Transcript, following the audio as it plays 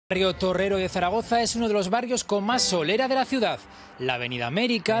El barrio torrero de Zaragoza es uno de los barrios con más solera de la ciudad. La Avenida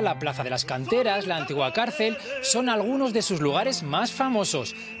América, la Plaza de las Canteras, la antigua cárcel son algunos de sus lugares más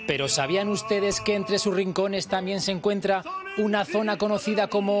famosos. Pero ¿sabían ustedes que entre sus rincones también se encuentra una zona conocida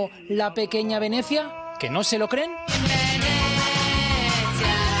como la Pequeña Venecia? ¿Que no se lo creen?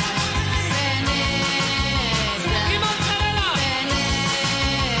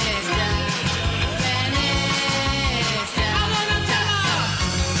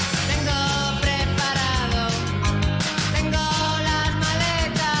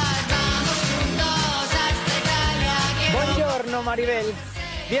 Buongiorno Maribel,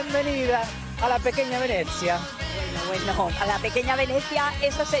 bienvenida a la Pequeña Venecia. Bueno, a la Pequeña Venecia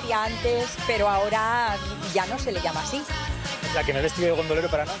eso sería antes, pero ahora ya no se le llama así. La que no he vestido de gondolero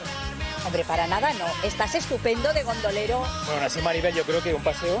para nada. Hombre, para nada no, estás estupendo de gondolero. Bueno, así Maribel, yo creo que un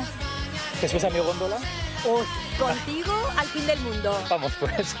paseo. ¿Te subes a mi góndola? Uy, contigo al fin del mundo. Vamos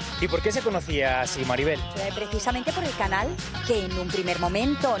pues. ¿Y por qué se conocía así Maribel? Precisamente por el canal, que en un primer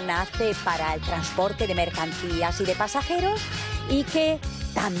momento nace para el transporte de mercancías y de pasajeros y que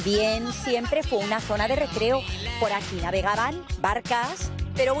también siempre fue una zona de recreo. Por aquí navegaban barcas,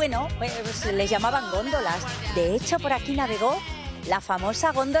 pero bueno, pues les llamaban góndolas. De hecho, por aquí navegó la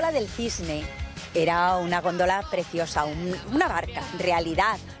famosa góndola del Cisne. Era una góndola preciosa, una barca, en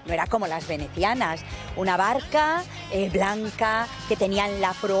realidad, no era como las venecianas. Una barca blanca que tenía en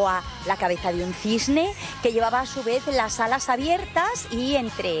la proa la cabeza de un cisne, que llevaba a su vez las alas abiertas y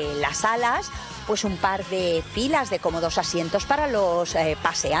entre las alas pues un par de filas de cómodos asientos para los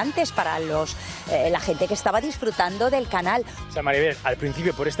paseantes, para la gente que estaba disfrutando del canal. O sea, Maribel, al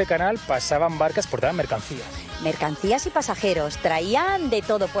principio por este canal pasaban barcas, portaban mercancías. Mercancías y pasajeros, traían de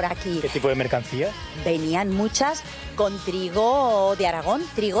todo por aquí. ¿Qué tipo de mercancías? Venían muchas con trigo de Aragón,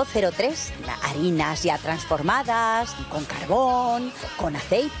 trigo 03, harinas ya transformadas, con carbón, con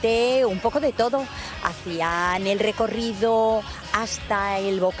aceite, un poco de todo. Hacían el recorrido hasta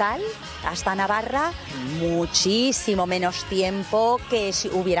el Bocal, hasta Navarra, muchísimo menos tiempo que si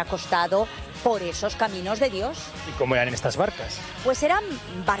hubiera costado por esos caminos de Dios. ¿Y cómo eran estas barcas? Pues eran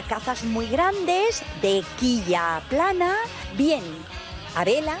barcazas muy grandes, de quilla plana, bien a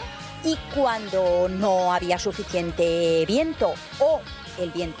vela, y cuando no había suficiente viento o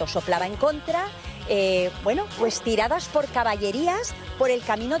el viento soplaba en contra, bueno, pues tiradas por caballerías por el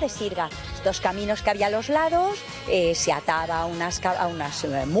camino de Sirga. Estos caminos que había a los lados, se ataba a unas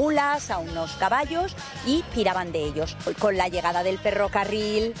mulas, a unos caballos y tiraban de ellos. Con la llegada del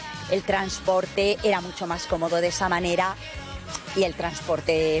ferrocarril, el transporte era mucho más cómodo de esa manera y el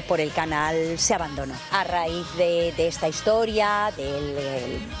transporte por el canal se abandonó. A raíz de esta historia,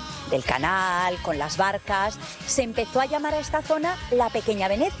 del canal, con las barcas, se empezó a llamar a esta zona la Pequeña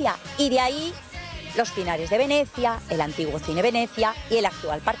Venecia y de ahí los Pinares de Venecia, el antiguo Cine Venecia y el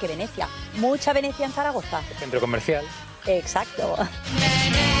actual Parque Venecia. Mucha Venecia en Zaragoza. El centro comercial. Exacto.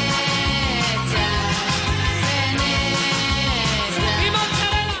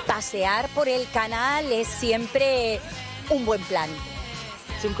 Pasear por el canal es siempre un buen plan.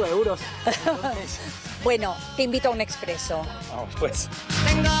 5 euros. Bueno, te invito a un expreso. Vamos pues.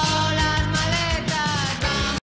 Tengo